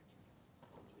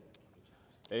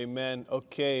Amen.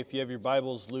 Okay, if you have your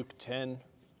Bibles, Luke 10. I'm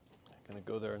going to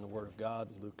go there in the Word of God,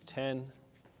 Luke 10.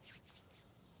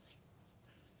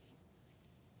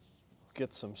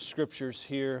 Get some scriptures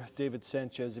here. David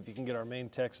Sanchez, if you can get our main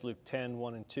text, Luke 10,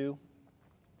 1 and 2.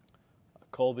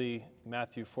 Colby,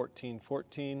 Matthew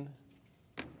 14:14.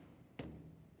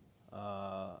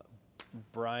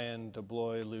 Brian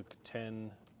DeBloy, Luke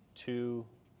 10:2.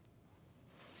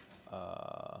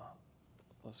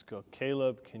 Let's go.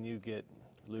 Caleb, can you get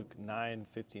Luke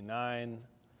 9:59?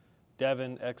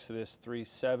 Devin, Exodus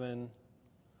 3:7.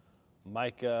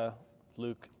 Micah,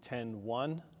 Luke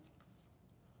 10:1.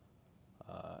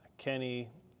 Kenny,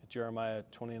 Jeremiah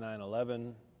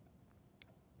 29:11.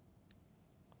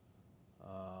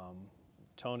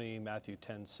 Tony, Matthew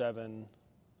 10:7.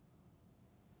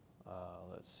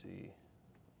 Let's see.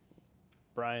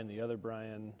 Brian, the other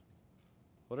Brian.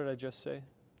 What did I just say?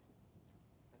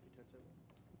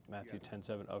 Matthew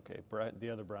 10:7. Okay, Brian, the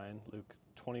other Brian, Luke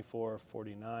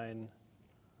 24:49.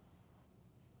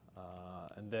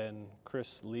 And then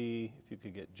Chris Lee, if you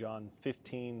could get John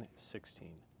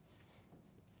 15:16.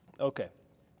 Okay.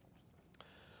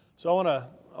 So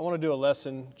I want to do a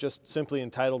lesson just simply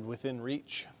entitled "Within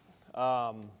Reach."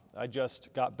 I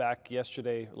just got back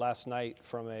last night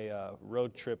from a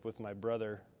road trip with my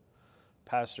brother,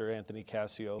 Pastor Anthony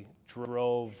Ciaccio.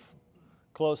 Drove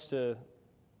close to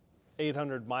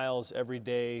 800 miles every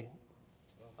day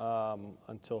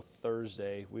until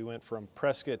Thursday. We went from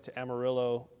Prescott to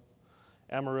Amarillo,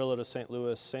 Amarillo to St.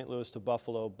 Louis to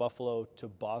Buffalo, Buffalo to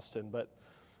Boston. But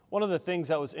one of the things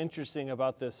that was interesting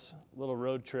about this little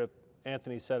road trip,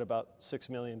 Anthony said about 6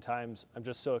 million times, I'm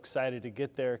just so excited to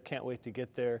get there, can't wait to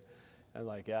get there. I'm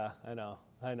like, yeah, I know,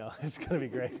 it's going to be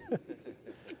great.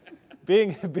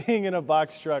 Being in a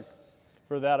box truck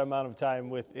for that amount of time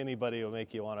with anybody will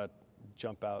make you want to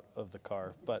jump out of the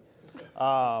car. But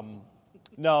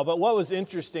but what was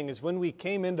interesting is when we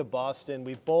came into Boston,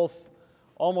 we both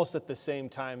almost at the same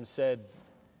time said,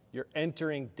 "You're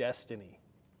entering destiny."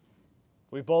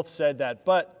 We both said that.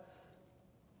 But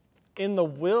in the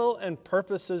will and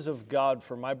purposes of God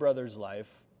for my brother's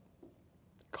life,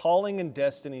 calling and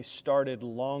destiny started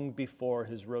long before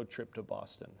his road trip to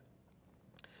Boston.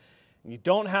 You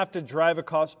don't have to drive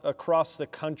across the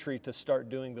country to start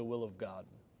doing the will of God.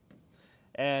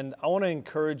 And I want to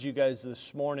encourage you guys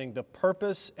this morning, the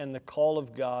purpose and the call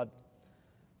of God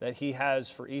that He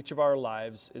has for each of our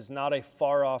lives is not a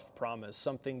far-off promise,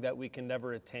 something that we can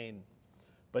never attain.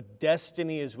 But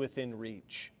destiny is within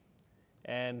reach.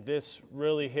 And this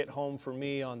really hit home for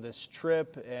me on this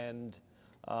trip, and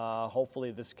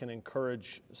hopefully this can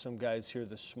encourage some guys here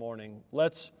this morning.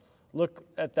 Let's look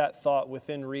at that thought,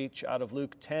 within reach, out of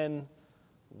Luke 10,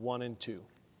 1 and 2.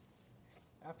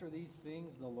 After these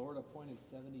things, the Lord appointed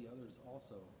 70 others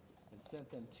also, and sent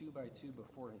them 2 by 2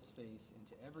 before His face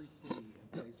into every city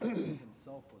and place where He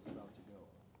Himself was about to go.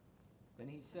 Then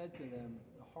He said to them,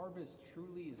 "The harvest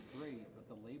truly is great, but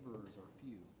the laborers are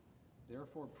few.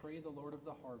 Therefore pray the Lord of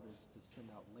the harvest to send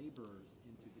out laborers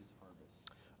into His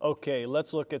harvest." Okay,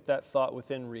 let's look at that thought,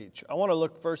 within reach. I want to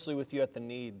look firstly with you at the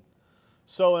need.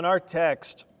 So in our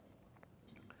text,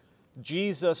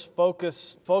 Jesus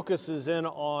focuses in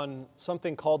on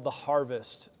something called the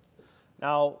harvest.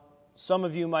 Now, some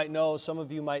of you might know, some of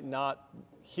you might not.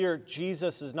 Here,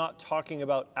 Jesus is not talking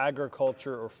about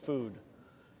agriculture or food.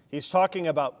 He's talking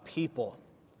about people.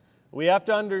 We have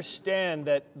to understand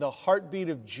that the heartbeat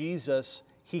of Jesus,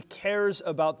 He cares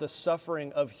about the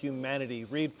suffering of humanity.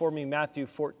 Read for me Matthew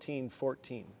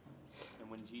 14:14. And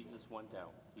when Jesus went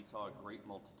out, He saw a great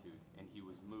multitude, and He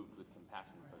was moved with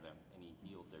compassion for them, and He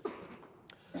healed their sick.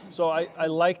 So I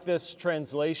like this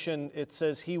translation. It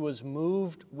says He was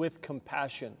moved with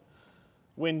compassion.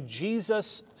 When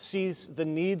Jesus sees the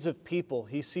needs of people,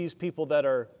 He sees people that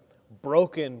are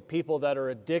broken, people that are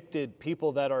addicted,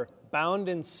 people that are bound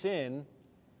in sin,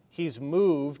 He's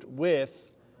moved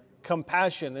with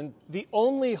compassion. And the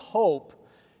only hope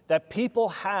that people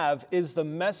have is the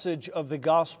message of the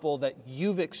gospel that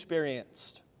you've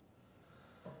experienced.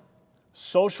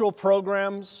 Social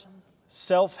programs,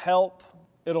 self-help,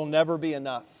 it'll never be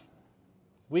enough.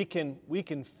 We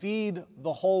can feed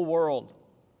the whole world.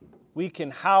 We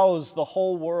can house the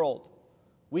whole world.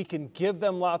 We can give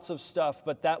them lots of stuff,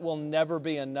 but that will never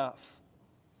be enough.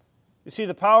 You see,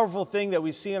 the powerful thing that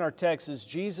we see in our text is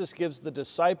Jesus gives the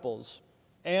disciples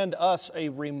and us a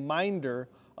reminder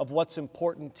of what's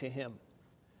important to Him.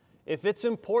 If it's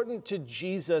important to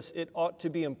Jesus, it ought to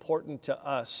be important to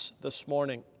us this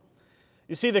morning.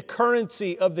 You see, the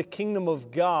currency of the kingdom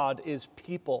of God is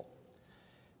people.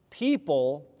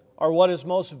 People are what is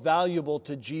most valuable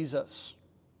to Jesus.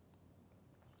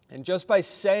 And just by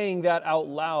saying that out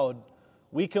loud,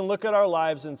 we can look at our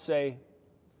lives and say,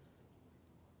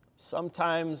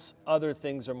 sometimes other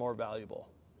things are more valuable.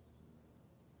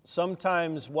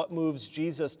 Sometimes what moves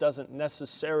Jesus doesn't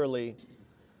necessarily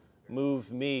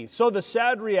move me. So the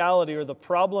sad reality, or the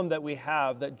problem that we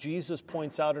have that Jesus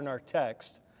points out in our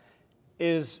text,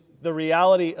 is the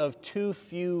reality of too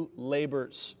few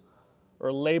laborers.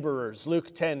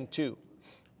 Luke 10:2.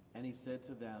 And he said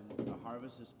to them, the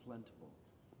harvest is plentiful,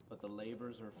 but the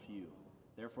laborers are few.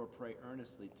 Therefore pray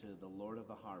earnestly to the Lord of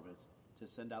the harvest to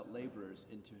send out laborers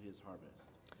into his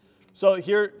harvest. So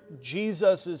here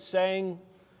Jesus is saying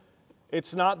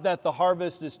it's not that the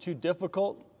harvest is too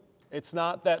difficult. It's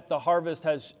not that the harvest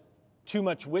has too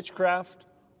much witchcraft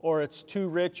or it's too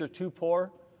rich or too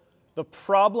poor. The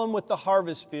problem with the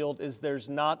harvest field is there's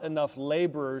not enough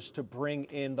laborers to bring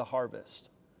in the harvest.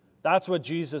 That's what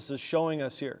Jesus is showing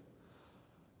us here.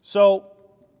 So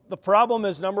the problem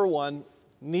is, number one,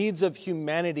 needs of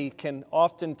humanity can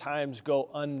oftentimes go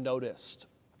unnoticed.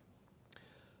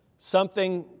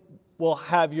 Something will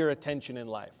have your attention in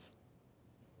life.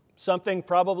 Something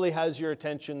probably has your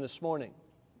attention this morning.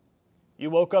 You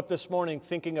woke up this morning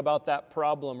thinking about that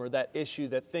problem or that issue,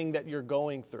 that thing that you're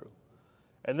going through.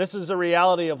 And this is the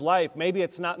reality of life. Maybe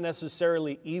it's not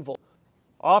necessarily evil.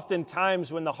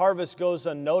 Oftentimes when the harvest goes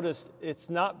unnoticed, it's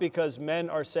not because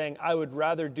men are saying, I would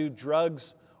rather do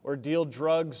drugs or deal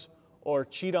drugs or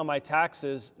cheat on my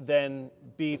taxes than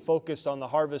be focused on the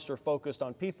harvest or focused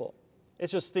on people.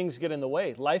 It's just things get in the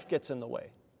way. Life gets in the way.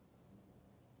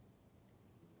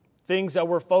 Things that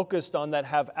we're focused on that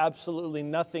have absolutely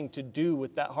nothing to do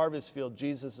with that harvest field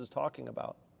Jesus is talking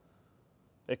about.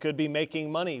 It could be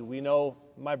making money. We know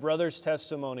my brother's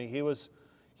testimony. He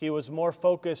was more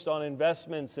focused on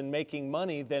investments and making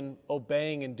money than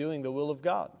obeying and doing the will of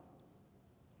God.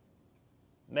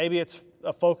 Maybe it's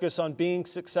a focus on being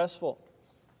successful.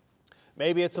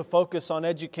 Maybe it's a focus on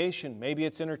education. Maybe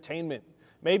it's entertainment.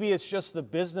 Maybe it's just the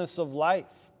business of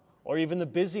life or even the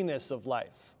busyness of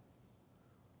life.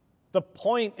 The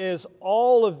point is,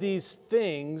 all of these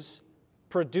things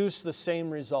produce the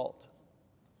same result.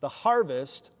 The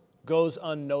harvest goes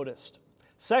unnoticed.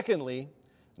 Secondly,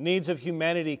 needs of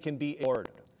humanity can be ignored.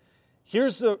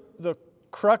 Here's the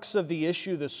crux of the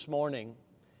issue this morning,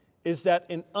 is that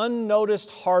an unnoticed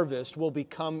harvest will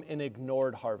become an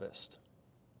ignored harvest.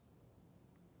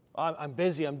 I'm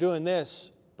busy, I'm doing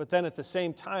this, but then at the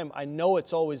same time, I know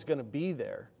it's always going to be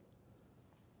there,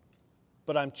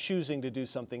 but I'm choosing to do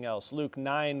something else. Luke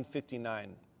 9:59.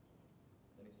 Then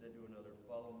he said to another,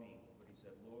 follow me. But he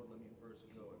said, Lord, let me first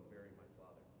go and bury my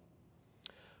father.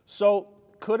 So,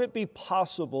 could it be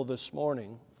possible this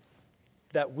morning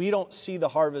that we don't see the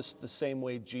harvest the same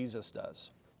way Jesus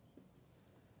does?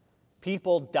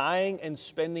 People dying and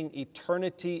spending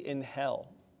eternity in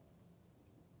hell.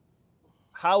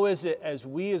 How is it as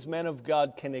we as men of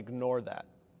God can ignore that?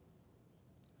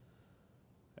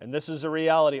 And this is a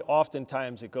reality.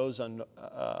 Oftentimes it goes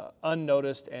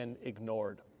unnoticed and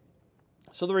ignored.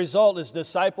 So the result is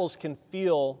disciples can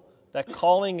feel that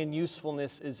calling and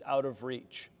usefulness is out of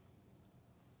reach.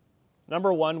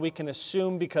 Number one, we can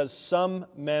assume because some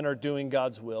men are doing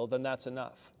God's will, then that's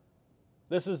enough.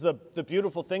 This is the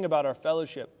beautiful thing about our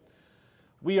fellowship.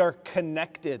 We are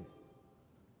connected.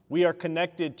 We are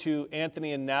connected to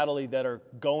Anthony and Natalie that are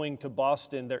going to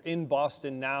Boston. They're in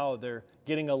Boston now. They're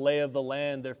getting a lay of the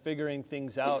land. They're figuring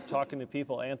things out, talking to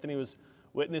people. Anthony was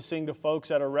witnessing to folks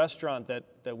at a restaurant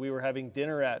that we were having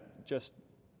dinner at just,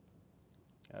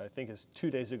 I think it's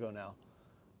 2 days ago now.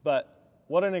 But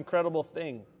what an incredible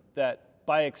thing that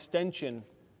by extension,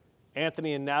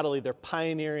 Anthony and Natalie, they're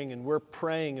pioneering and we're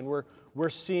praying and we're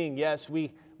seeing, yes,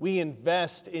 we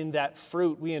invest in that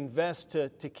fruit. We invest to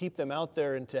keep them out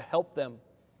there and to help them.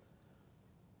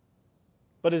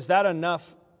 But is that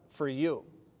enough for you?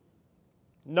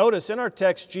 Notice in our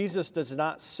text, Jesus does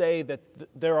not say that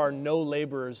there are no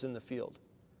laborers in the field.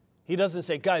 He doesn't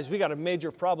say, guys, we got a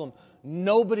major problem.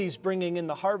 Nobody's bringing in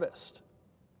the harvest.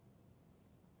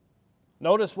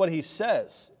 Notice what he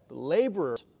says. The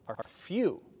laborers are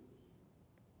few.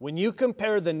 When you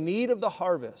compare the need of the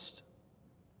harvest,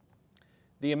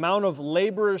 the amount of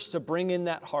laborers to bring in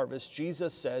that harvest,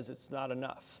 Jesus says it's not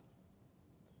enough.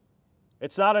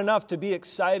 It's not enough to be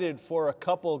excited for a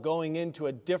couple going into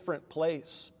a different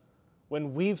place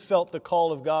when we've felt the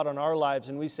call of God on our lives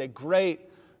and we say, great,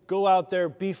 go out there,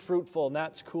 be fruitful, and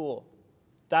that's cool.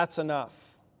 That's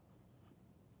enough.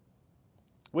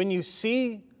 When you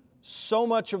see so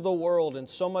much of the world and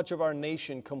so much of our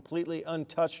nation completely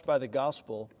untouched by the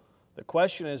gospel, the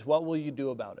question is, what will you do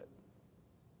about it?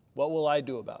 What will I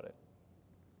do about it?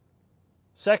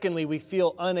 Secondly, we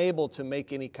feel unable to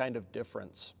make any kind of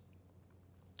difference.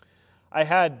 I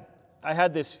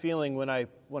had this feeling when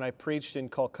I preached in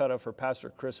Calcutta for Pastor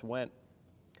Chris Went.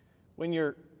 When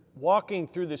you're walking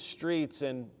through the streets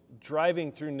and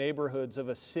driving through neighborhoods of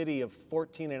a city of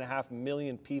 14.5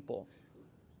 million people,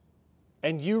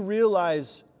 and you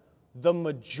realize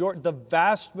the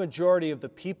vast majority of the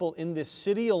people in this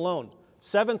city alone,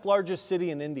 seventh largest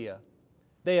city in India,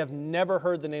 they have never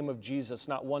heard the name of Jesus,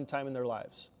 not one time in their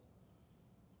lives.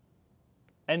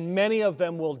 And many of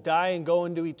them will die and go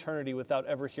into eternity without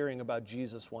ever hearing about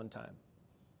Jesus one time.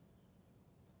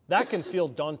 That can feel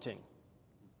daunting.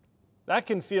 That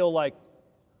can feel like,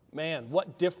 man,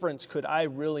 what difference could I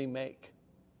really make?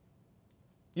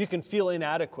 You can feel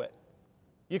inadequate.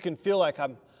 You can feel like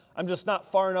I'm just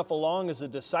not far enough along as a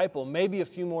disciple. Maybe a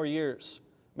few more years.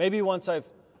 Maybe once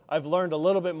I've learned a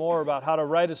little bit more about how to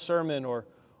write a sermon or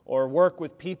work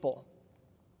with people.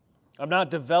 I'm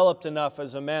not developed enough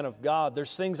as a man of God.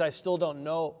 There's things I still don't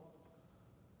know.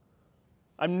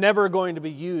 I'm never going to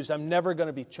be used. I'm never going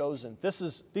to be chosen.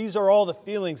 These are all the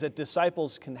feelings that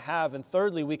disciples can have. And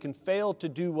thirdly, we can fail to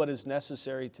do what is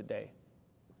necessary today.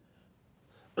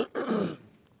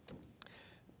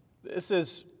 This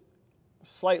is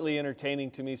slightly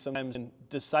entertaining to me sometimes when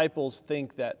disciples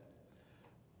think that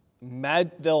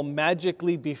they'll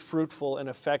magically be fruitful and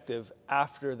effective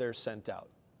after they're sent out.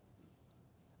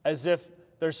 As if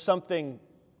there's something,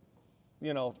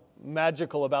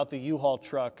 magical about the U-Haul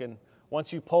truck, and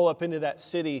once you pull up into that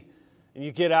city and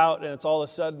you get out and it's all of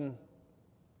a sudden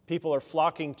people are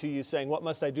flocking to you saying, "What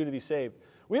must I do to be saved?"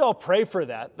 We all pray for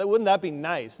that. Wouldn't that be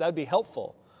nice? That'd be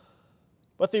helpful.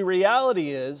 But the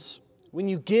reality is, when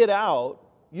you get out,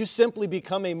 you simply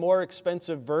become a more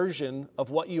expensive version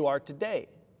of what you are today.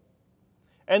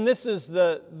 And this is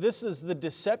the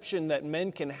deception that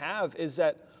men can have, is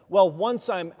that, well, once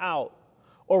I'm out,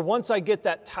 or once I get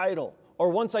that title, or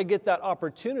once I get that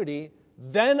opportunity,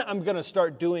 then I'm going to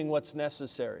start doing what's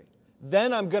necessary.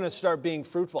 Then I'm going to start being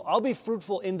fruitful. I'll be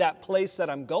fruitful in that place that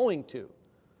I'm going to.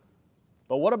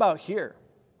 But what about here?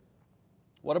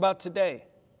 What about today?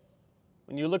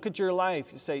 When you look at your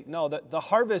life, you say, no, the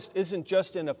harvest isn't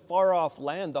just in a far-off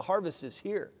land. The harvest is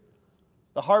here.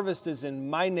 The harvest is in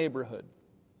my neighborhood.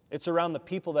 It's around the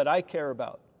people that I care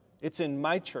about. It's in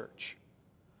my church.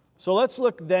 So let's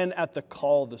look then at the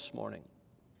call this morning.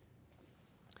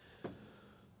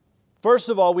 First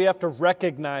of all, we have to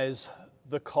recognize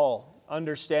the call,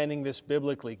 understanding this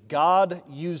biblically. God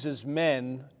uses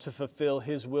men to fulfill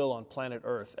His will on planet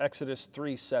Earth. Exodus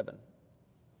 3:7.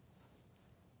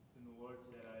 Then the Lord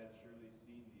said, "I have surely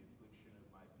seen the affliction of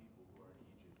my people who are in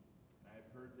Egypt, and I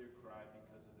have heard their cry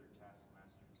because of their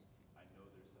taskmasters. I know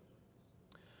their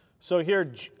sufferings." So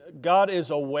here, God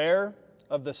is aware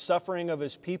of the suffering of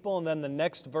His people, and then the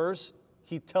next verse,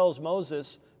 He tells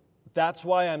Moses, that's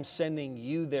why I'm sending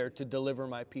you there to deliver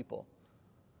my people.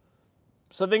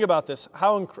 So think about this.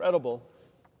 How incredible.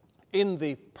 In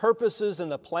the purposes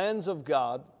and the plans of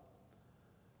God,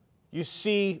 you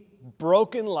see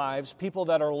broken lives, people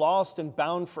that are lost and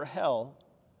bound for hell,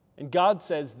 and God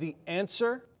says the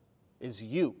answer is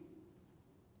you.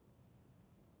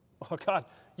 Oh God,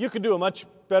 you could do a much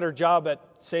better job at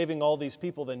saving all these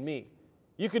people than me.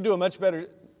 You could do a much better,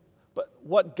 but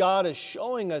what God is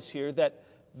showing us here, that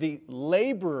the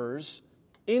laborers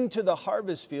into the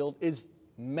harvest field is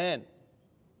men.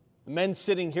 The men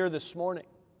sitting here this morning.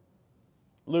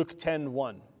 Luke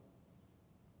 10:1.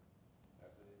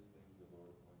 After these things, the Lord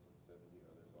appointed 70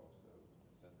 others also,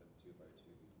 and sent them 2 by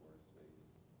 2 before his face,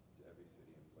 to every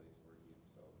city and place where he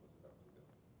himself was about to go.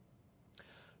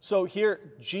 So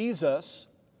here, Jesus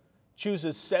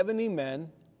chooses 70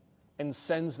 men and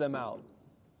sends them out.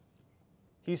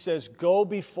 He says, go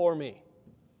before me.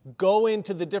 Go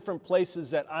into the different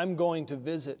places that I'm going to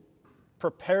visit.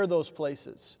 Prepare those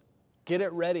places. Get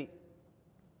it ready.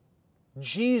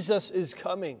 Jesus is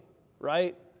coming,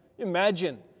 right?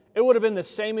 Imagine. It would have been the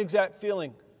same exact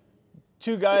feeling.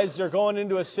 2 guys, they're going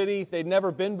into a city they'd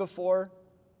never been before.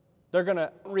 They're going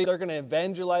to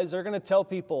evangelize. They're going to tell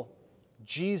people,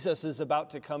 Jesus is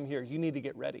about to come here. You need to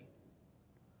get ready.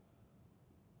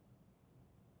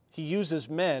 He uses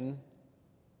men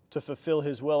to fulfill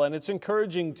His will. And it's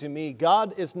encouraging to me.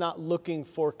 God is not looking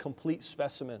for complete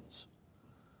specimens.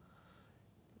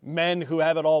 Men who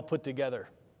have it all put together.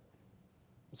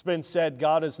 It's been said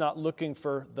God is not looking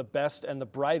for the best and the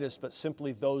brightest, but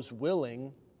simply those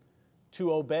willing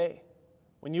to obey.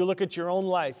 When you look at your own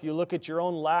life, you look at your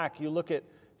own lack, you look at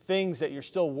things that you're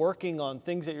still working on,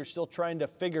 things that you're still trying to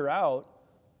figure out,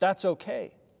 that's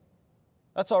okay.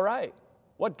 That's all right.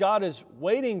 What God is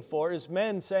waiting for is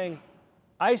men saying,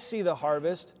 I see the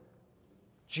harvest,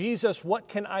 Jesus, what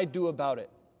can I do about it?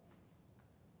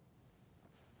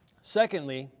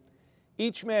 Secondly,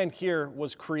 each man here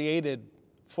was created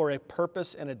for a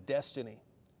purpose and a destiny.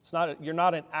 You're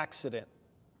not an accident.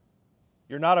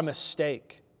 You're not a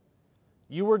mistake.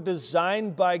 You were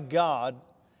designed by God,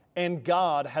 and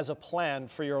God has a plan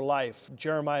for your life.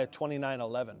 Jeremiah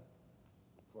 29:11.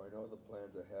 For I know the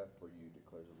plans I have for you,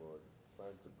 declares the Lord,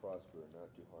 plans to prosper and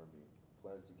not to harm you,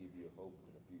 plans to give you a hope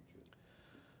and a future.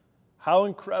 How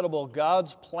incredible.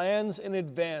 God's plans in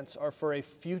advance are for a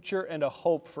future and a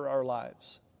hope for our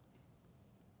lives.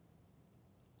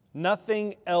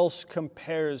 Nothing else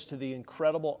compares to the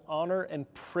incredible honor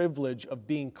and privilege of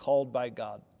being called by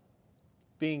God,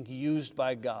 being used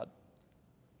by God,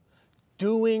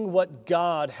 doing what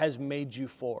God has made you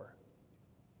for.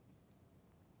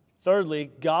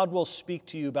 Thirdly, God will speak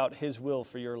to you about His will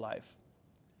for your life.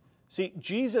 See,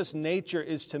 Jesus' nature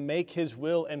is to make His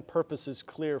will and purposes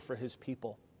clear for His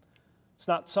people. It's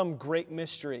not some great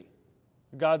mystery.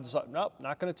 God's like, nope,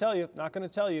 not going to tell you, not going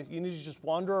to tell you. You need to just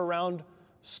wander around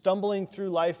stumbling through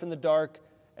life in the dark,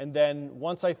 and then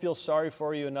once I feel sorry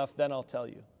for you enough, then I'll tell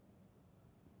you.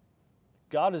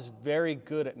 God is very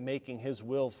good at making His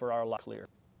will for our life clear.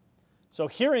 So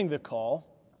hearing the call,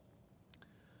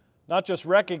 not just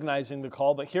recognizing the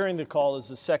call, but hearing the call is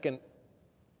the second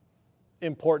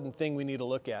important thing we need to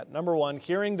look at. Number one,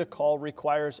 hearing the call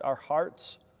requires our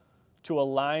hearts to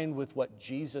align with what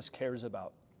Jesus cares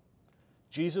about.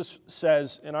 Jesus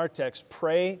says in our text,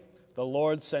 pray the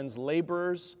Lord sends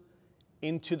laborers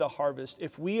into the harvest.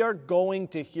 If we are going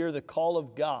to hear the call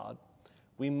of God,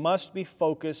 we must be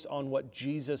focused on what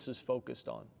Jesus is focused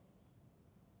on.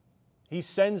 He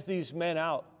sends these men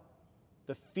out.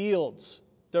 The fields,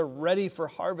 they're ready for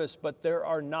harvest, but there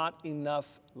are not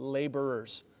enough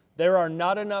laborers. There are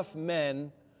not enough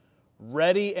men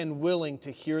ready and willing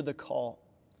to hear the call.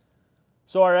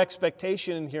 So our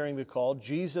expectation in hearing the call,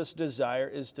 Jesus' desire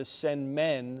is to send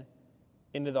men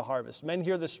into the harvest. Men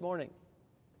here this morning,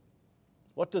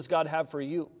 what does God have for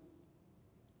you?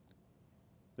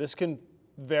 This can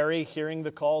vary, hearing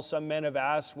the call. Some men have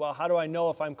asked, well, how do I know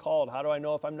if I'm called? How do I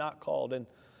know if I'm not called? And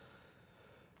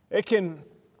it can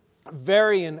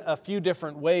vary in a few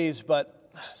different ways, but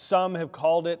some have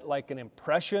called it like an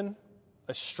impression,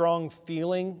 a strong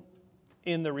feeling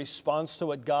in the response to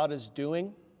what God is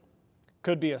doing.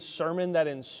 Could be a sermon that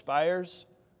inspires.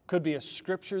 Could be a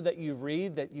scripture that you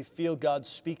read that you feel God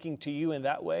speaking to you in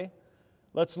that way.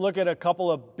 Let's look at a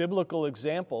couple of biblical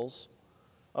examples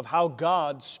of how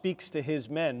God speaks to His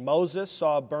men. Moses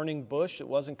saw a burning bush that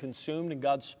wasn't consumed, and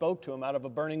God spoke to him out of a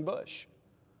burning bush.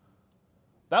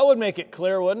 That would make it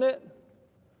clear, wouldn't it?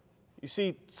 You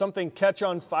see something catch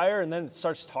on fire and then it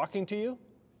starts talking to you?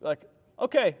 You're like,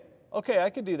 okay, I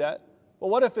could do that. Well,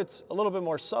 what if it's a little bit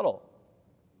more subtle?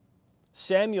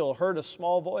 Samuel heard a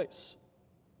small voice.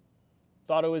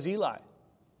 Thought it was Eli.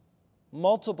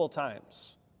 Multiple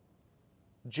times.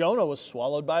 Jonah was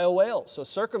swallowed by a whale. So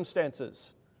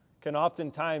circumstances can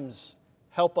oftentimes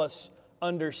help us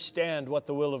understand what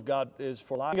the will of God is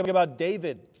for life. Think about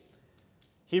David.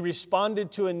 He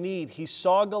responded to a need. He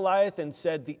saw Goliath and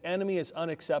said, the enemy is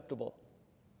unacceptable.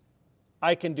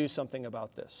 I can do something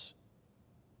about this.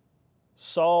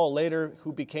 Saul, later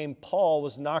who became Paul,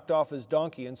 was knocked off his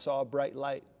donkey and saw a bright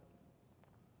light.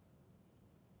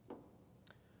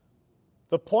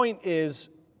 The point is,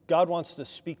 God wants to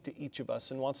speak to each of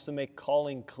us and wants to make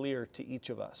calling clear to each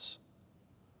of us.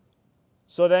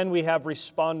 So then we have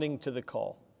responding to the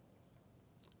call.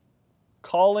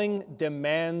 Calling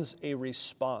demands a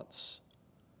response.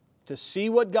 To see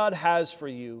what God has for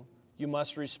you, you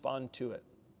must respond to it.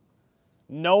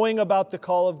 Knowing about the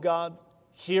call of God,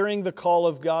 hearing the call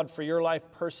of God for your life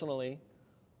personally,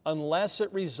 unless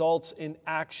it results in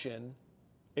action,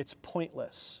 it's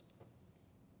pointless.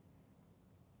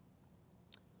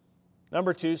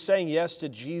 Number two, saying yes to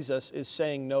Jesus is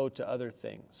saying no to other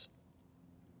things.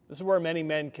 This is where many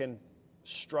men can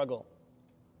struggle.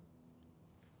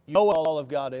 You know what the call of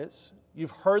God is.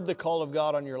 You've heard the call of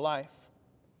God on your life.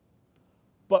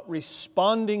 But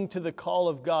responding to the call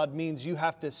of God means you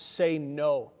have to say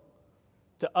no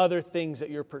to other things that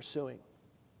you're pursuing.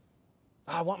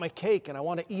 I want my cake and I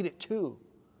want to eat it too.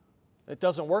 It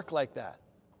doesn't work like that.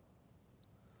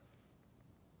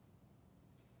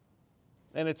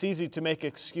 And it's easy to make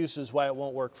excuses why it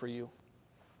won't work for you.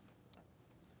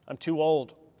 I'm too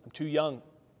old. I'm too young.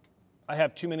 I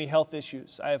have too many health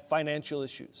issues. I have financial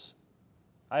issues.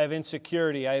 I have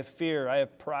insecurity. I have fear. I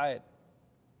have pride.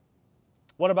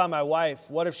 What about my wife?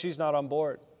 What if she's not on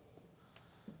board?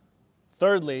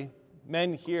 Thirdly,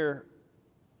 men here,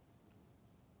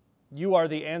 you are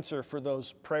the answer for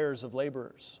those prayers of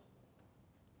laborers.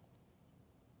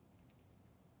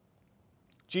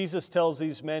 Jesus tells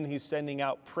these men he's sending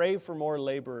out, pray for more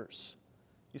laborers.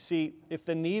 You see, if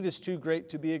the need is too great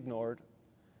to be ignored,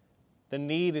 the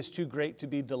need is too great to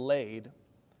be delayed,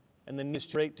 and the need is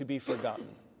too great to be forgotten.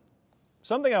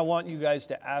 Something I want you guys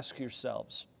to ask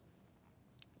yourselves.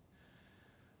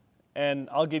 And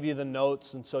I'll give you the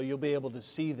notes, and so you'll be able to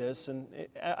see this. And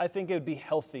I think it would be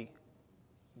healthy.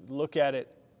 Look at it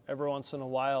every once in a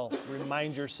while.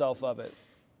 Remind yourself of it.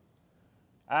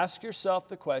 Ask yourself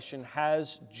the question,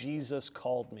 has Jesus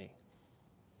called me?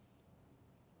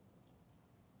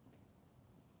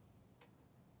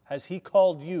 Has he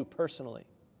called you personally?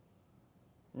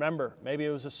 Remember, maybe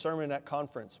it was a sermon at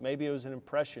conference. Maybe it was an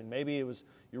impression. Maybe it was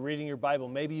you're reading your Bible.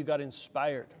 Maybe you got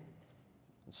inspired.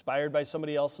 Inspired by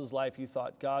somebody else's life. You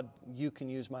thought, God, you can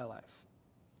use my life.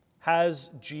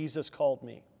 Has Jesus called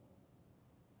me?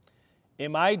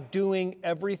 Am I doing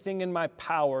everything in my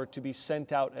power to be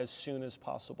sent out as soon as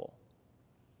possible?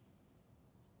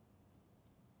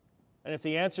 And if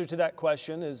the answer to that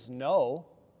question is no,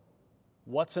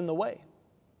 what's in the way?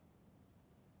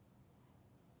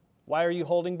 Why are you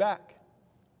holding back?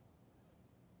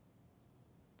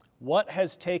 What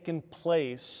has taken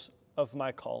place of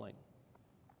my calling?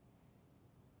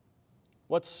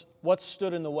 What's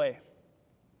stood in the way?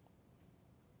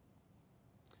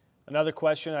 Another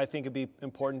question I think would be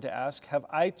important to ask, have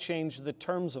I changed the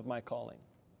terms of my calling?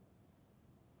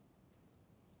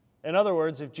 In other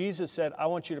words, if Jesus said, I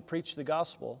want you to preach the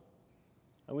gospel,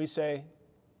 and we say,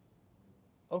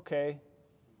 okay,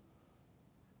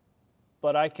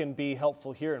 but I can be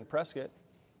helpful here in Prescott.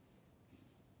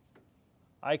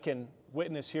 I can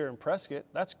witness here in Prescott.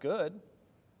 That's good.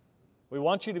 We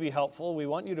want you to be helpful. We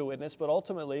want you to witness, but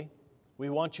ultimately, we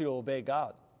want you to obey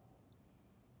God.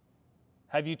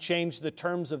 Have you changed the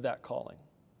terms of that calling?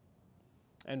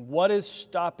 And what is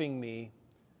stopping me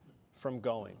from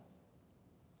going?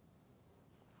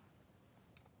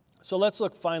 So let's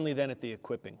look finally then at the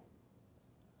equipping.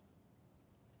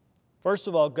 First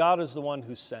of all, God is the one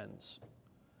who sends.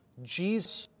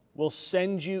 Jesus will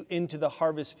send you into the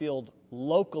harvest field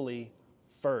locally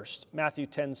first. Matthew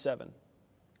 10:7.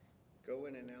 Go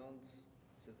and announce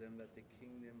to them that the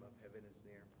kingdom of heaven is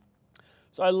near.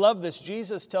 So I love this.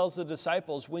 Jesus tells the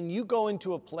disciples, when you go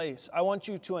into a place, I want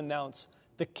you to announce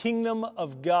the kingdom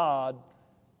of God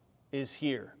is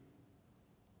here.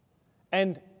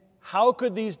 And how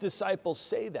could these disciples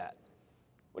say that?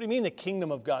 What do you mean the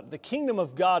kingdom of God? The kingdom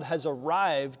of God has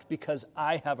arrived because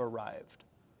I have arrived.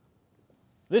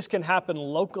 This can happen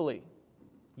locally.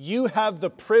 You have the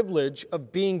privilege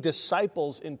of being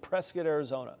disciples in Prescott,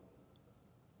 Arizona.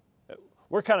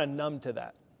 We're kind of numb to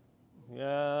that.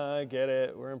 Yeah, I get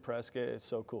it. We're in Prescott. It's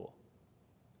so cool.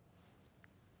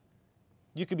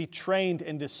 You could be trained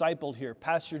and discipled here.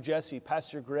 Pastor Jesse,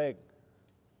 Pastor Greg,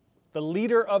 the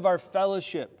leader of our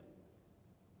fellowship,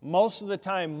 most of the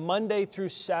time, Monday through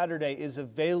Saturday, is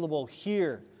available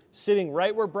here, sitting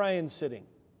right where Brian's sitting.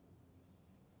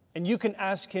 And you can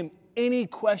ask him any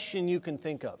question you can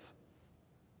think of.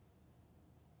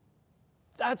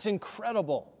 That's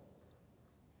incredible.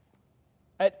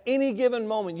 At any given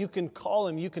moment, you can call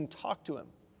him, you can talk to him.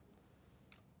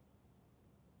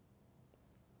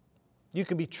 You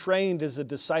can be trained as a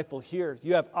disciple here.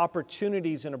 You have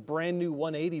opportunities in a brand new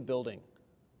 180 building.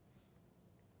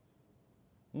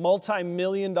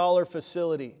 Multi-million-dollar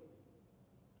facility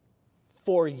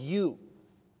for you.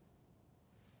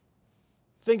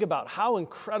 Think about how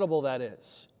incredible that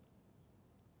is.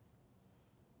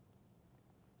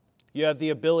 You have the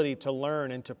ability to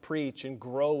learn and to preach and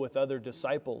grow with other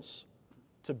disciples,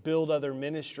 to build other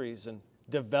ministries and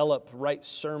develop right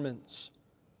sermons.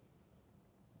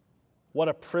 What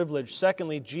a privilege.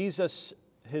 Secondly, Jesus,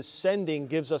 his sending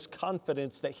gives us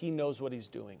confidence that he knows what he's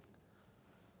doing.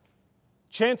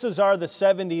 Chances are the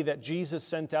 70 that Jesus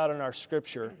sent out in our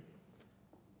scripture,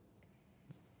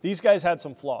 these guys had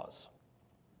some flaws.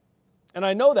 And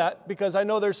I know that because I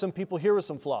know there's some people here with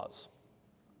some flaws.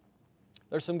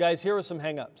 There's some guys here with some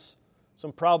hang-ups,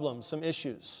 some problems, some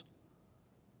issues.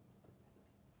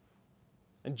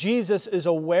 And Jesus is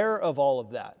aware of all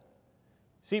of that.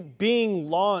 See, being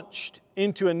launched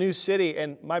into a new city,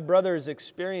 and my brother is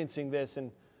experiencing this,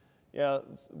 and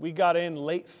we got in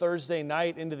late Thursday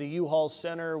night into the U-Haul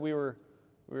Center. We were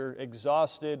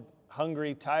exhausted,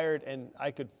 hungry, tired, and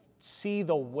I could see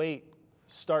the weight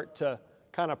start to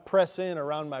kind of press in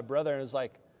around my brother. And it's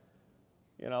like,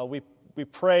 we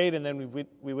prayed, and then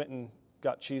we went and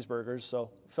got cheeseburgers, so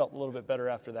felt a little bit better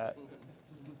after that.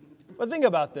 But think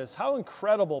about this, how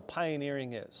incredible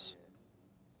pioneering is.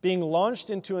 Being launched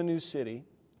into a new city,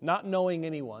 not knowing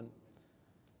anyone.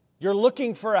 You're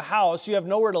looking for a house, you have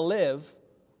nowhere to live.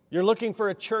 You're looking for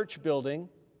a church building.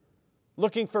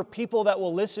 looking for people that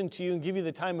will listen to you and give you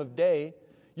the time of day.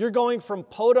 You're going from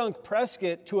Podunk,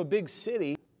 Prescott to a big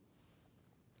city.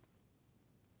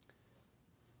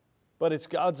 But it's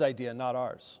God's idea, not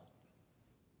ours.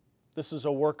 This is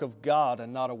a work of God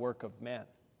and not a work of man.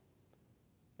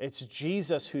 It's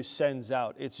Jesus who sends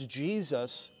out. It's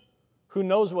Jesus who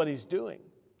knows what he's doing.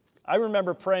 I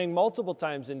remember praying multiple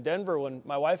times in Denver when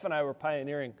my wife and I were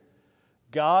pioneering,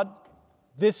 God,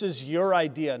 this is your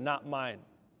idea, not mine.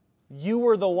 You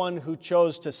were the one who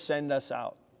chose to send us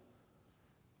out.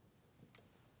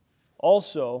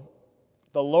 Also,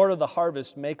 the Lord of the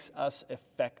harvest makes us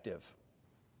effective.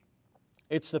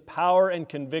 It's the power and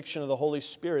conviction of the Holy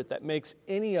Spirit that makes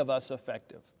any of us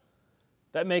effective,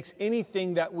 that makes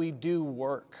anything that we do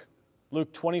work.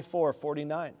 Luke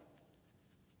 24:49.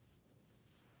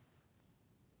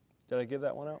 Did I give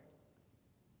that one out?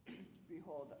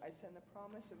 Behold, I send the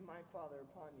promise of my Father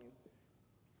upon you,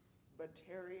 but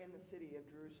tarry in the city of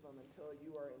Jerusalem until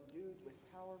you are endued with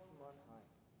power from on high.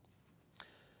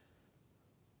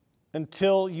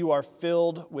 Until you are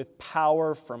filled with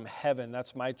power from heaven.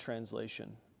 That's my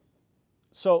translation.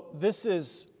 So this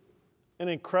is an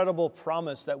incredible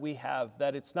promise that we have,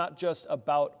 that it's not just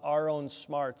about our own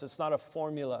smarts. It's not a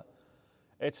formula.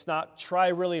 It's not try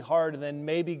really hard and then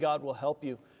maybe God will help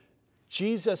you.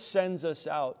 Jesus sends us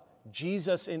out.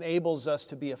 Jesus enables us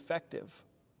to be effective.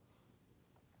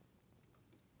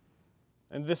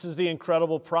 And this is the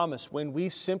incredible promise. When we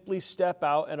simply step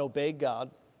out and obey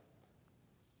God,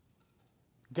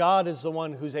 God is the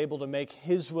one who's able to make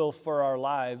His will for our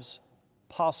lives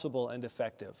possible and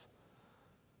effective.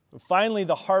 And finally,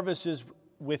 the harvest is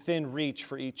within reach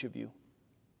for each of you.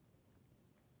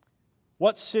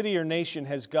 What city or nation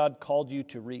has God called you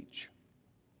to reach?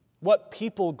 What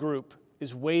people group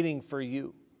is waiting for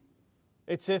you?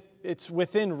 It's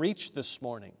within reach this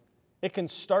morning. It can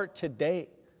start today.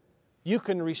 You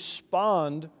can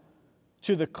respond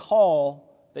to the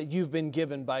call that you've been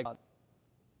given by God.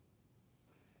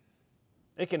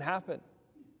 It can happen.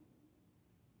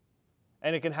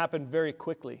 And it can happen very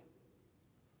quickly.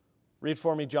 Read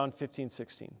for me John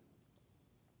 15:16.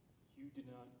 You did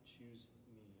not choose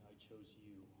me, I chose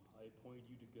you. I appointed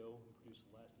you to go and produce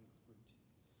lasting fruit,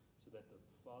 so that the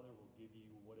Father will give you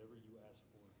whatever you ask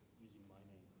for using my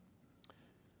name.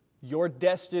 Your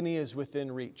destiny is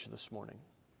within reach this morning.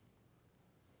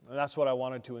 And that's what I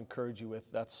wanted to encourage you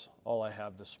with. That's all I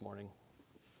have this morning.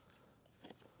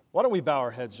 Why don't we bow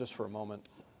our heads just for a moment?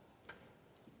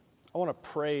 I want to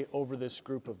pray over this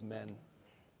group of men.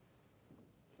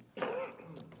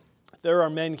 There are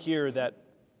men here that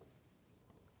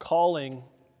calling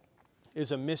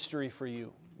is a mystery for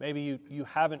you. Maybe you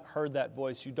haven't heard that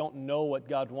voice. You don't know what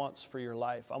God wants for your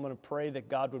life. I'm going to pray that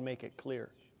God would make it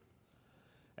clear.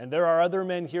 And there are other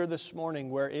men here this morning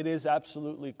where it is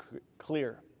absolutely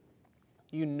clear.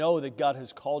 You know that God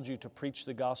has called you to preach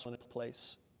the gospel in a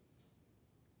place.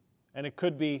 And it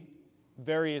could be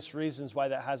various reasons why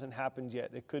that hasn't happened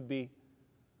yet. It could be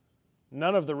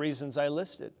none of the reasons I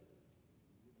listed.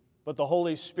 But the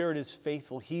Holy Spirit is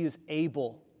faithful. He is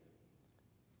able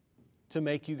to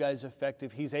make you guys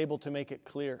effective. He's able to make it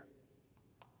clear.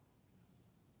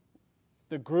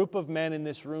 The group of men in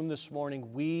this room this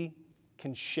morning, we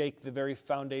can shake the very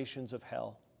foundations of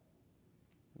hell.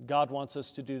 God wants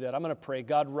us to do that. I'm going to pray.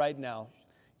 God, right now,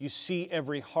 you see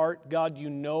every heart. God, you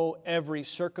know every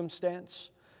circumstance.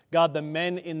 God, the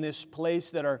men in this place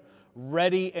that are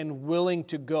ready and willing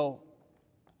to go.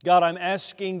 God, I'm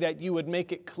asking that you would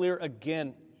make it clear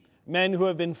again. Men who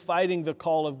have been fighting the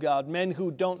call of God, men who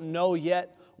don't know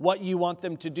yet what you want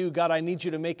them to do. God, I need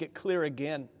you to make it clear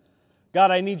again.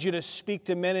 God, I need you to speak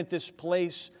to men at this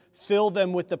place. Fill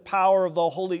them with the power of the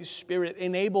Holy Spirit.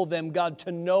 Enable them, God,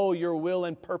 to know your will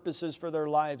and purposes for their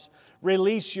lives.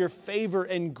 Release your favor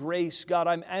and grace. God,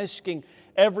 I'm asking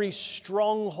every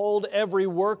stronghold, every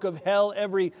work of hell,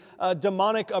 every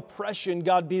demonic oppression,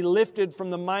 God, be lifted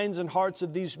from the minds and hearts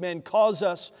of these men. Cause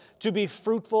us to be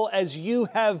fruitful as you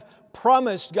have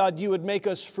promised, God, you would make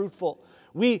us fruitful.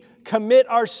 We commit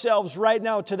ourselves right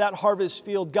now to that harvest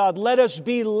field. God, let us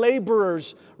be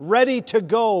laborers, ready to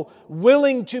go,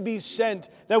 willing to be sent,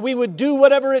 that we would do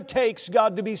whatever it takes,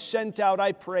 God, to be sent out,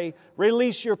 I pray.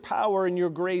 Release your power and your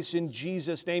grace in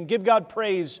Jesus' name. Give God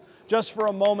praise just for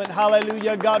a moment.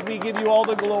 Hallelujah. God, we give you all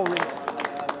the glory.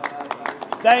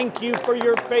 Thank you for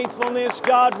your faithfulness,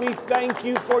 God. We thank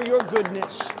you for your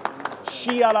goodness.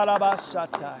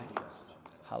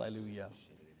 Hallelujah.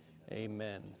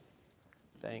 Amen.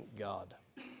 Thank God.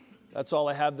 That's all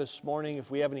I have this morning. If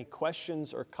we have any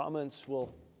questions or comments, we'll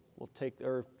take,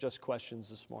 or just questions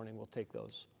this morning, we'll take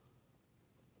those.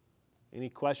 Any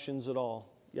questions at all?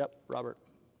 Yep, Robert.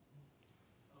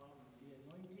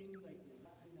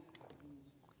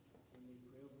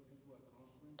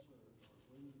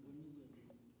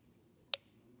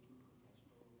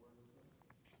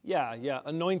 Yeah.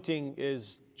 Anointing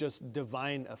is just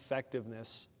divine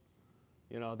effectiveness.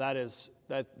 That's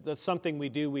something we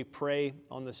do. We pray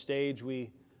on the stage.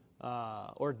 We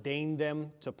ordain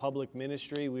them to public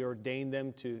ministry. We ordain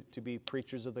them to be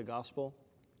preachers of the gospel.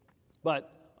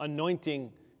 But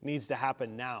anointing needs to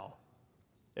happen now.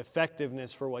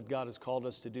 Effectiveness for what God has called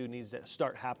us to do needs to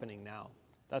start happening now.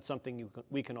 That's something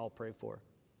we can all pray for.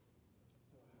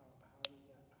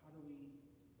 How do we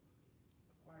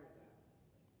acquire that?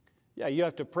 Yeah, you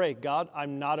have to pray, God,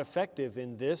 I'm not effective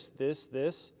in this,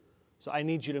 so I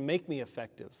need you to make me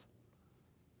effective,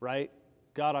 right?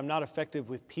 God, I'm not effective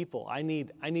with people. I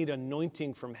need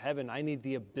anointing from heaven. I need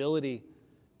the ability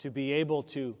to be able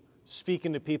to speak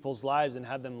into people's lives and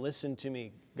have them listen to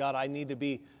me. God, I need to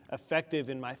be effective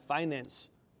in my finance.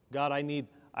 God, I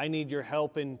need your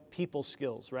help in people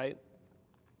skills, right?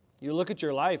 You look at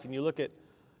your life and you look at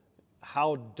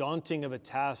how daunting of a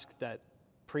task that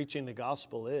preaching the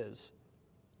gospel is.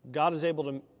 God is able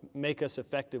to make us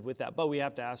effective with that, but we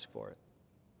have to ask for it.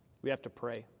 We have to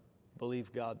pray,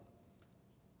 believe God.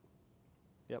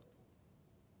 Yep.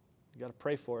 You got to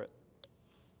pray for it.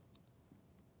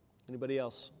 Anybody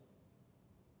else?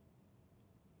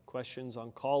 Questions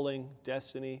on calling,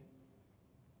 destiny,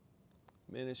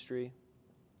 ministry,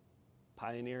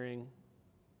 pioneering,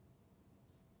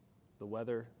 the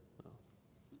weather? No.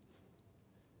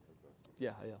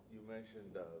 Yeah. You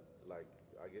mentioned,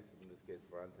 I guess in this case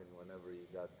for Anthony, whenever you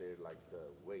got there, like the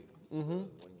weight, when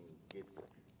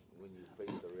you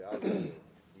face the reality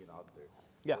of being out there.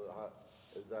 Yeah. So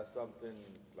is that something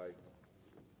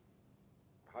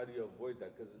how do you avoid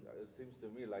that? Because it seems to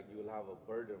me like you'll have a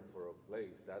burden for a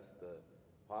place. That's the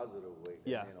positive way.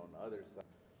 Yeah. And then on the other side,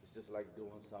 it's just like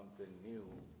doing something new.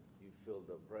 You feel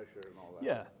the pressure and all that.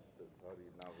 Yeah. So how do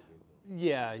you navigate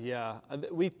that?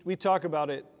 Yeah. We talk about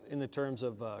it in the terms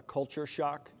of culture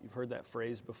shock. You've heard that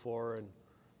phrase before,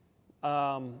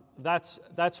 and that's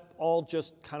all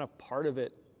just kind of part of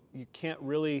it. You can't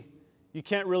really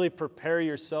prepare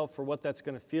yourself for what that's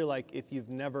going to feel like if you've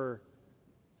never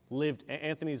lived.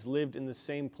 Anthony's lived in the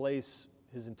same place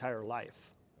his entire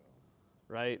life,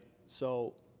 right?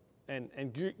 So, and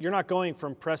you're not going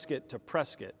from Prescott to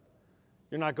Prescott.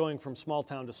 You're not going from small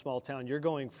town to small town. You're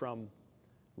going from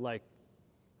like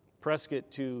Prescott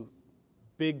to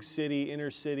big city,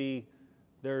 inner city.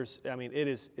 It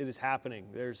is happening.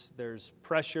 There's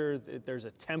pressure. There's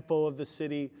a tempo of the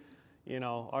city.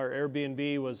 Our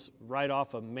Airbnb was right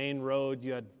off a main road.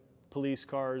 You had police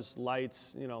cars,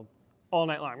 lights, all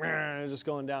night long, just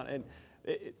going down. And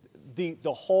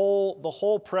the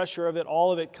whole pressure of it,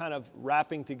 all of it kind of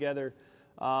wrapping together,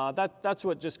 that's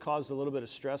what just caused a little bit of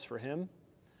stress for him.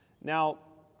 Now,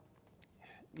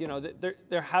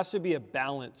 there has to be a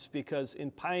balance, because in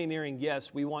pioneering,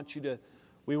 yes, we want you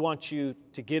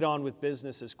to get on with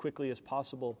business as quickly as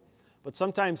possible, but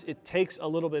sometimes it takes a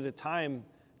little bit of time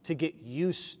to get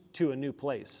used to a new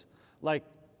place. Like,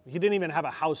 he didn't even have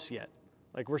a house yet.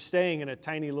 Like, we're staying in a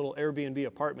tiny little Airbnb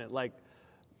apartment. Like,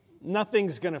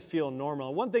 nothing's going to feel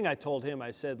normal. One thing I told him,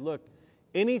 I said, look,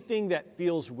 anything that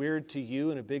feels weird to you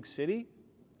in a big city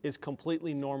is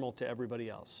completely normal to everybody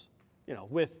else,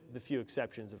 with the few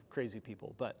exceptions of crazy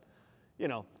people. But,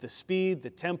 the speed, the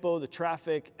tempo, the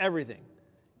traffic, everything.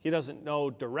 He doesn't know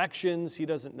directions. He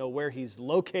doesn't know where he's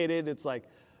located. It's like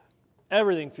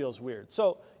everything feels weird.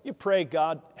 So you pray,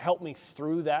 God, help me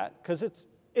through that, because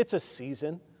it's a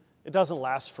season. It doesn't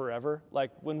last forever.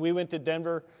 Like when we went to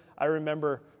Denver, I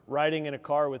remember riding in a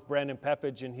car with Brandon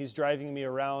Pepage, and he's driving me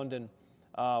around, and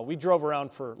we drove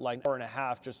around for like an hour and a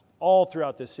half, just all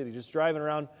throughout this city, just driving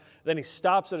around. Then he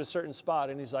stops at a certain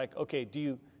spot, and he's like, okay,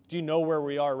 do you know where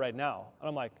we are right now? And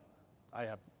I'm like, I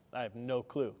have no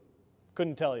clue.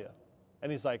 Couldn't tell you.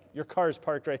 And he's like, your car's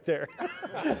parked right there.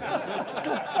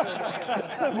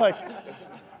 I'm like,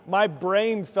 my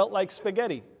brain felt like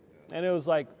spaghetti. And it was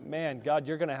like, man, God,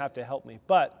 you're going to have to help me.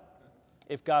 But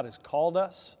if God has called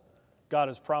us, God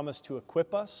has promised to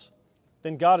equip us,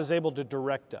 then God is able to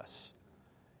direct us.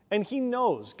 And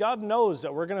God knows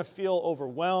that we're going to feel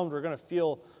overwhelmed. We're going to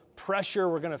feel pressure.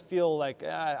 We're going to feel like,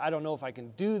 I don't know if I can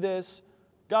do this.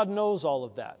 God knows all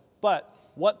of that. But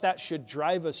what that should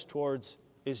drive us towards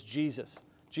is Jesus.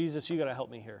 Jesus, you got to help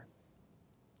me here.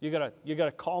 You got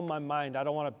to calm my mind. I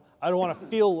don't want to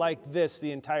feel like this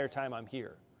the entire time I'm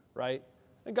here. Right?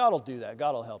 And God will do that.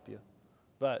 God will help you.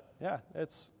 But yeah,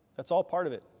 that's all part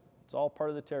of it. It's all part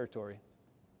of the territory.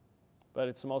 But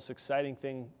it's the most exciting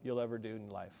thing you'll ever do in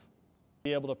life.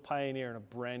 Be able to pioneer in a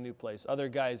brand new place. Other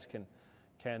guys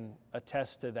can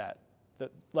attest to that.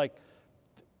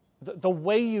 The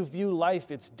way you view life,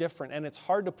 it's different, and it's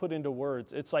hard to put into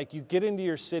words. It's like you get into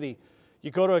your city,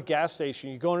 You go to a gas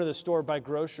station, you go into the store, buy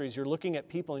groceries, you're looking at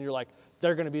people and you're like,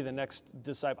 they're going to be the next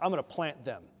disciple. I'm going to plant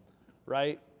them,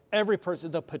 right? Every person,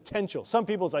 the potential. Some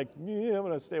people's like, yeah, I'm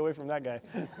going to stay away from that guy.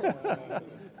 At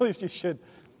least you should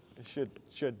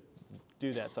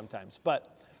do that sometimes.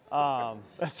 But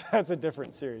that's a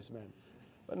different series, man.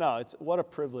 But no, it's what a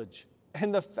privilege.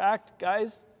 And the fact,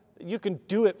 guys, that you can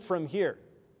do it from here.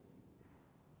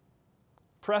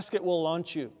 Prescott will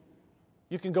launch you.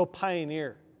 You can go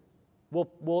pioneer.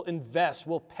 We'll invest.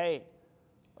 We'll pay.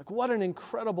 Like, what an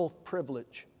incredible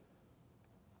privilege.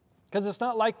 Because it's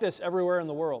not like this everywhere in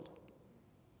the world.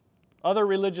 Other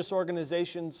religious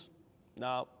organizations,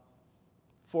 no,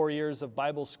 4 years of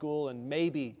Bible school and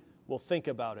maybe we'll think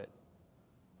about it.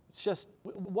 It's just,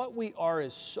 what we are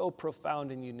is so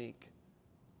profound and unique.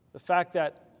 The fact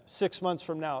that 6 months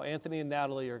from now, Anthony and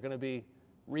Natalie are going to be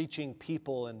reaching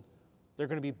people and they're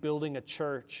going to be building a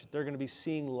church. They're going to be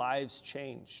seeing lives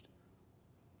changed.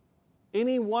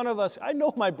 Any one of us, I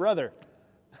know my brother.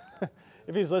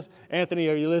 If he's listening, Anthony,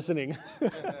 are you listening?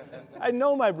 I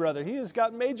know my brother. He has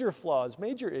got major flaws,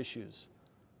 major issues.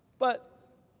 But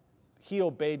he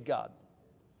obeyed God.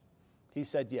 He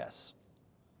said yes.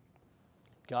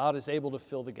 God is able to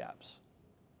fill the gaps.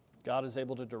 God is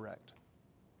able to direct.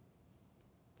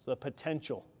 So the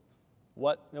potential.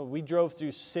 We drove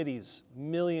through cities,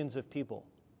 millions of people.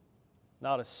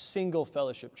 Not a single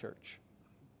fellowship church.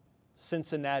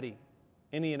 Cincinnati,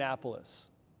 Indianapolis,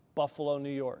 Buffalo, New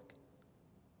York.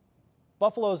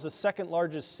 Buffalo is the second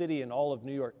largest city in all of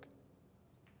New York.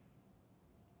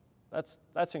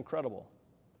 That's incredible.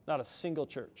 Not a single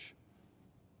church.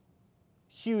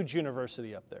 Huge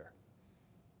university up there.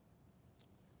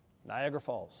 Niagara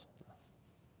Falls.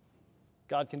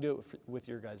 God can do it with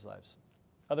your guys' lives.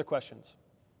 Other questions?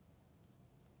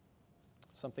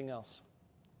 Something else?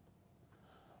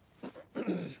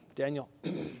 Daniel.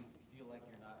 Feel like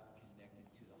you're not connected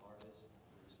to the harvest?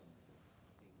 What are some things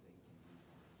that you can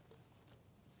do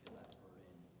to feel that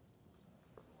burden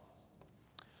for the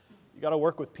lost? You got to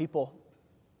work with people.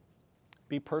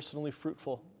 Be personally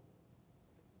fruitful.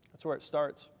 That's where it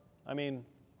starts. I mean,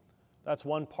 that's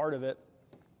one part of it.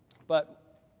 But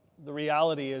the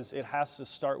reality is it has to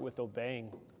start with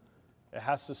obeying. It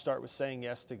has to start with saying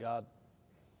yes to God.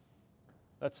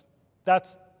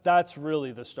 That's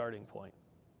really the starting point.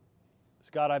 It's,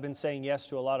 God, I've been saying yes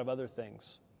to a lot of other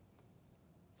things,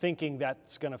 thinking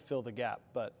that's going to fill the gap,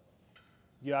 but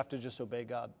you have to just obey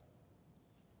God.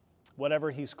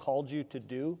 Whatever He's called you to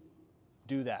do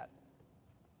that.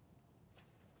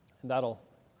 And that'll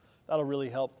really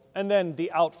help. And then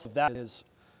the out for that is,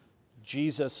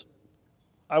 Jesus,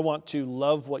 I want to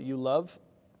love what you love.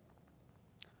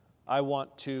 I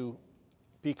want to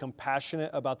be compassionate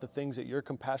about the things that you're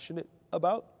compassionate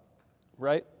about,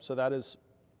 right? So that's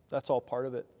all part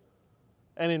of it.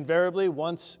 And invariably,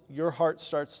 once your heart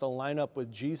starts to line up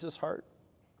with Jesus' heart,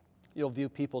 you'll view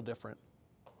people different.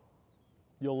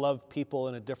 You'll love people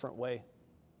in a different way.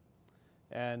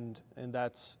 And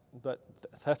that's the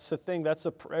thing. That's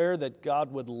a prayer that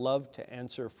God would love to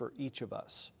answer for each of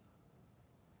us.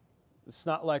 It's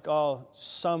not like,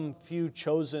 some few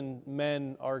chosen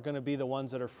men are going to be the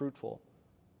ones that are fruitful.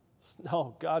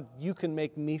 No, God, you can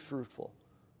make me fruitful.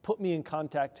 Put me in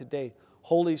contact today.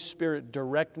 Holy Spirit,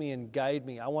 direct me and guide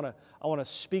me. I want to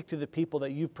speak to the people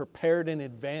that you've prepared in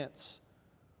advance.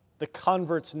 The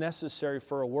converts necessary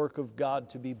for a work of God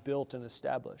to be built and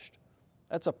established.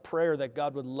 That's a prayer that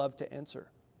God would love to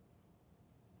answer.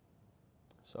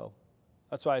 So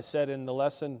that's why I said in the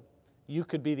lesson, you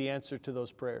could be the answer to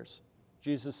those prayers.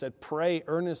 Jesus said, pray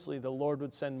earnestly the Lord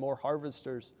would send more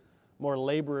harvesters, more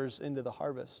laborers into the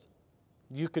harvest.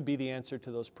 You could be the answer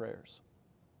to those prayers.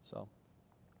 So,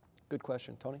 good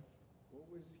question. Tony? What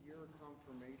was your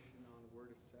confirmation on where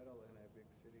to settle in a big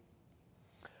city?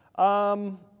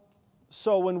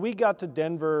 So when we got to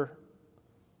Denver,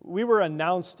 we were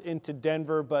announced into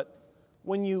Denver, but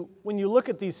when you look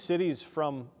at these cities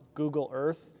from Google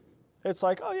Earth, it's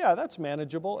like, oh yeah, that's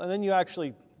manageable. And then you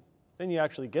actually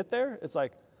get there, it's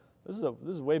like, this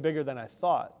is way bigger than I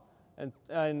thought.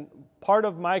 And part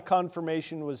of my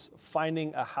confirmation was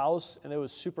finding a house, and it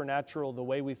was supernatural the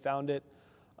way we found it.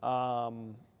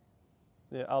 I'll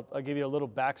give you a little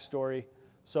backstory.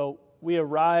 So we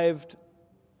arrived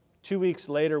 2 weeks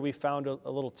later. We found a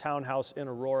little townhouse in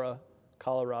Aurora,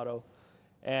 Colorado,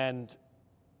 and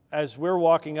as we're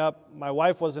walking up, my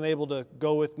wife wasn't able to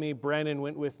go with me. Brandon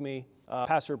went with me,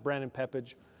 Pastor Brandon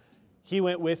Peppage. He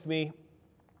went with me.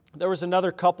 There was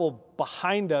another couple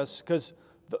behind us because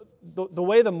the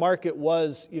way the market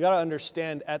was, you got to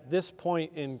understand, at this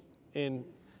point in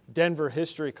Denver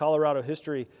history, Colorado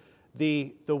history,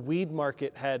 the weed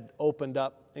market had opened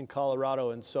up in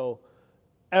Colorado, and so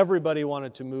everybody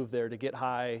wanted to move there to get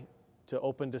high, to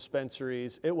open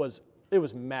dispensaries. It was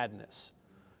madness.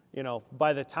 You know,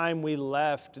 by the time we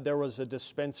left, there was a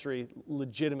dispensary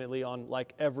legitimately on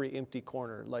like every empty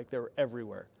corner, like they were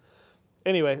everywhere.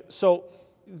 Anyway, so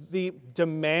the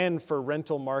demand for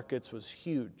rental markets was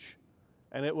huge.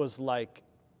 And it was like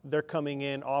they're coming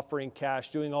in, offering cash,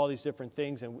 doing all these different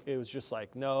things. And it was just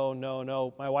like, no, no,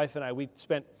 no. My wife and I, we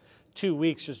spent 2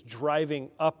 weeks just driving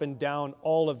up and down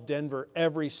all of Denver,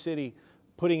 every city,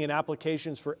 putting in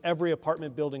applications for every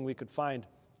apartment building we could find.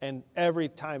 And every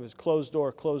time it was closed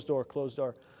door, closed door, closed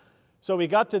door. So we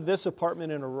got to this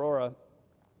apartment in Aurora,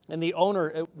 and the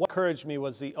owner, what encouraged me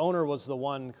was the owner was the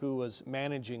one who was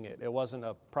managing it. It wasn't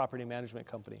a property management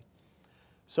company.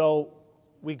 So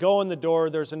we go in the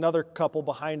door, there's another couple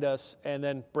behind us, and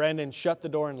then Brandon shut the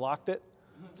door and locked it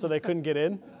so they couldn't get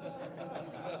in.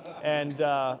 And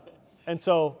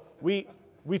so we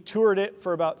toured it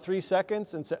for about 3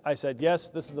 seconds, and I said, yes,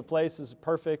 this is the place, this is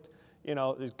perfect. You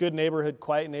know, it's a good neighborhood,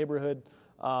 quiet neighborhood,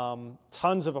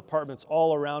 tons of apartments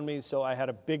all around me. So I had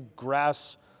a big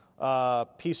grass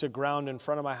piece of ground in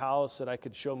front of my house that I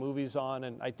could show movies on,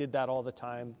 and I did that all the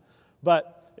time.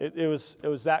 But it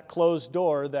was that closed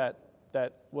door that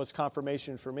was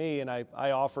confirmation for me, and I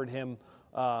offered him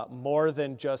more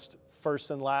than just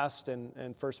first and last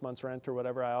and first month's rent or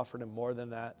whatever. I offered him more than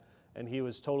that, and he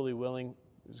was totally willing.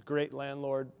 He was a great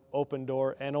landlord, open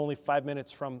door, and only 5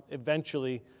 minutes from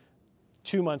eventually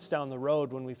 2 months down the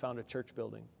road when we found a church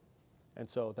building. And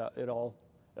so that it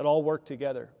all worked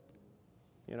together.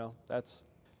 You know,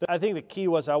 I think the key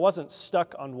was I wasn't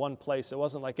stuck on one place. It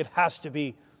wasn't like it has to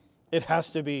be,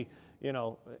 you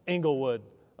know, Inglewood.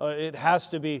 It has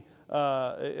to be,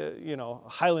 you know,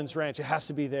 Highlands Ranch. It has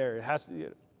to be there.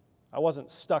 I wasn't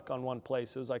stuck on one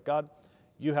place. It was like, God,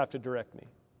 you have to direct me.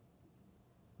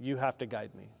 You have to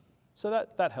guide me. So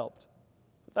that helped.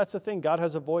 But that's the thing. God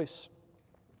has a voice.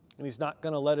 And he's not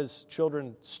going to let his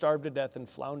children starve to death and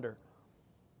flounder.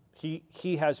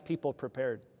 He has people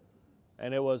prepared.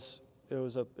 And it was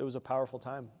a powerful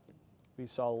time. We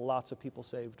saw lots of people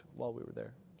saved while we were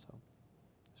there. So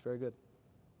it's very good.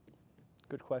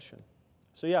 Good question.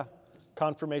 So yeah,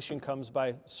 confirmation comes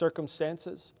by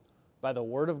circumstances, by the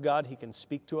word of God. He can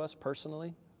speak to us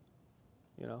personally,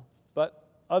 you know. But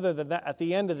other than that, at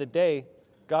the end of the day,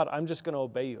 God, I'm just going to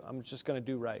obey you. I'm just going to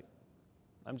do right.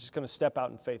 I'm just going to step out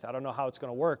in faith. I don't know how it's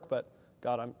going to work, but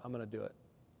God, I'm going to do it.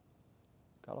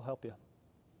 God will help you.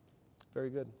 Very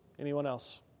good. Anyone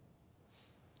else?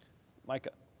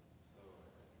 Micah.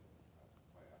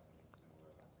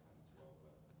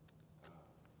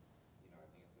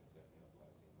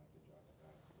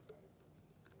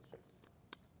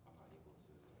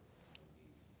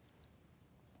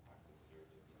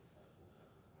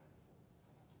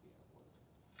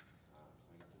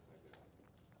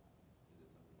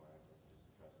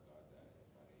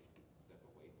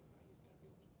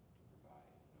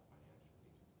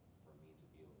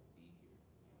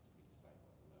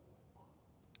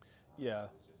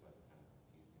 Yeah. It's just like kind of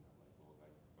confusing. I'm like, well,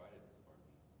 I provided this for me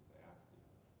because I asked you,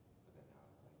 but then now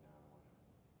it's like now I want to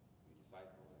be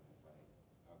disciple, and it's like, okay.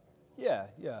 Well,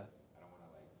 Yeah. I don't want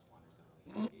to like squander something,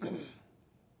 and then,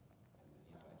 you know, it's just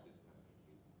kind of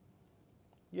confusing.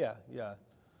 Yeah.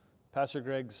 Pastor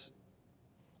Greg's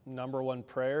number one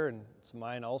prayer, and it's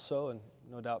mine also, and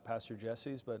no doubt Pastor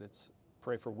Jesse's, but it's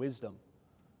pray for wisdom.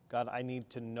 God, I need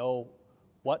to know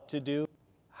what to do,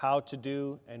 how to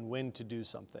do, and when to do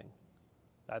something.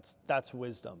 That's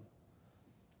wisdom.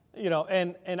 You know,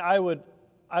 and I would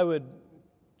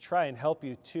try and help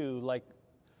you too. Like,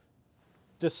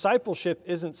 discipleship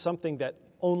isn't something that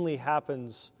only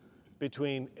happens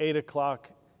between 8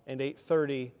 o'clock and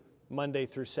 8:30 Monday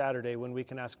through Saturday when we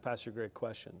can ask Pastor Greg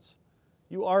questions.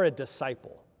 You are a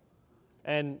disciple,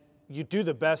 and you do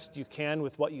the best you can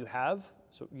with what you have.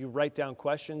 So you write down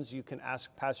questions. You can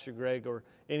ask Pastor Greg or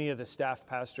any of the staff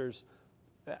pastors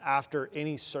after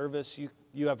any service.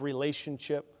 You have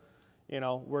relationship. You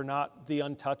know, we're not the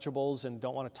untouchables and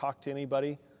don't want to talk to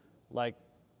anybody. Like,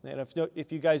 and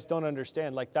if you guys don't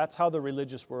understand, like, that's how the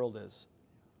religious world is.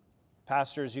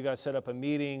 Pastors, you got to set up a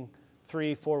meeting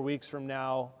 3-4 weeks from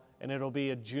now, and it'll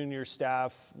be a junior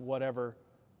staff, whatever.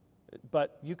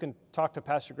 But you can talk to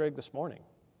Pastor Greg this morning,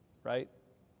 right?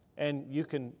 And you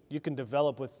can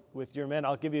develop with your men.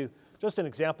 I'll give you just an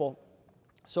example.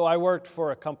 So I worked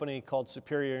for a company called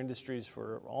Superior Industries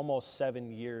for almost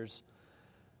 7 years.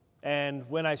 And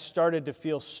when I started to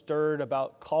feel stirred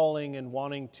about calling and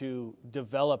wanting to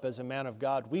develop as a man of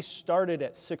God, we started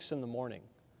at 6 a.m.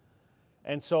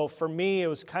 And so for me, it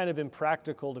was kind of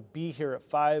impractical to be here at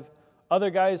 5. Other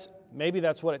guys, maybe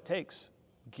that's what it takes.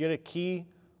 Get a key,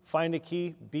 find a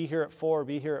key, be here at 4,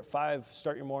 be here at 5,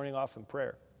 start your morning off in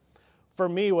prayer. For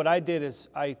me, what I did is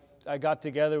I got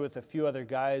together with a few other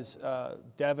guys.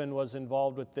 Devin was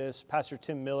involved with this. Pastor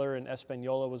Tim Miller in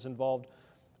Espanola was involved.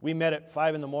 We met at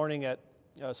 5 in the morning at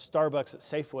Starbucks at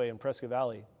Safeway in Prescott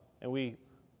Valley, and we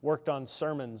worked on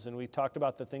sermons, and we talked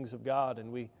about the things of God, and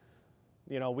we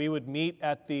would meet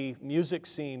at the music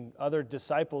scene. Other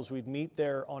disciples, we'd meet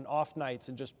there on off nights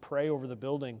and just pray over the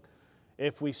building.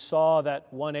 If we saw that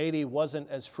 180 wasn't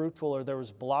as fruitful or there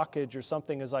was blockage or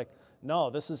something, is like,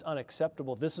 no, this is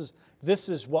unacceptable. This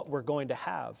is what we're going to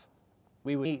have.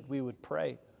 We would meet, we would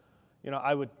pray.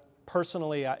 I would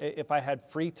personally, if I had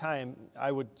free time,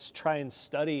 I would try and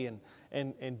study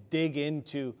and dig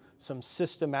into some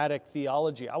systematic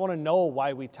theology. I want to know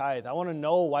why we tithe. I want to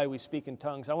know why we speak in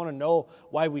tongues. I want to know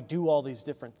why we do all these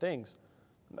different things.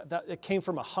 It came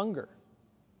from a hunger.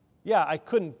 Yeah, I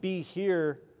couldn't be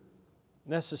here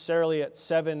necessarily at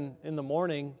 7 in the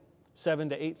morning, 7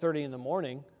 to 8:30 in the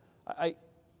morning.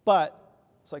 But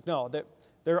it's like, no,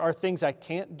 there are things I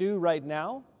can't do right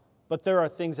now, but there are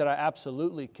things that I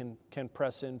absolutely can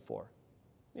press in for.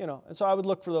 And so I would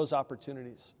look for those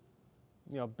opportunities,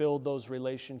 build those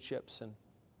relationships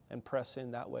and press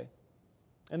in that way.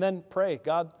 And then pray,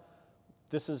 God,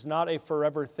 this is not a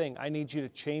forever thing. I need you to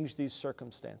change these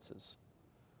circumstances.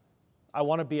 I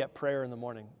want to be at prayer in the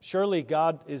morning. Surely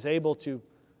God is able to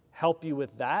help you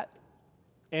with that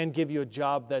and give you a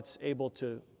job that's able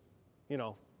to,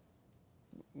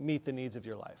 meet the needs of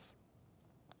your life.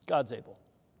 God's able.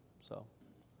 So,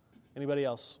 anybody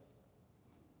else?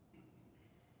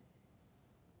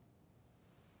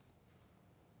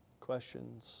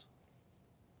 Questions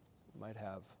you might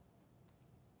have?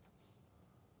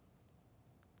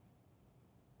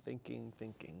 Thinking.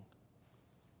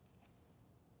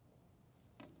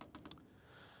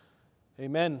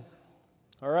 Amen.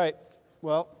 All right.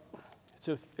 Well,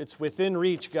 it's within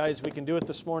reach, guys. We can do it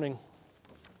this morning.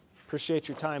 Appreciate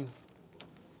your time.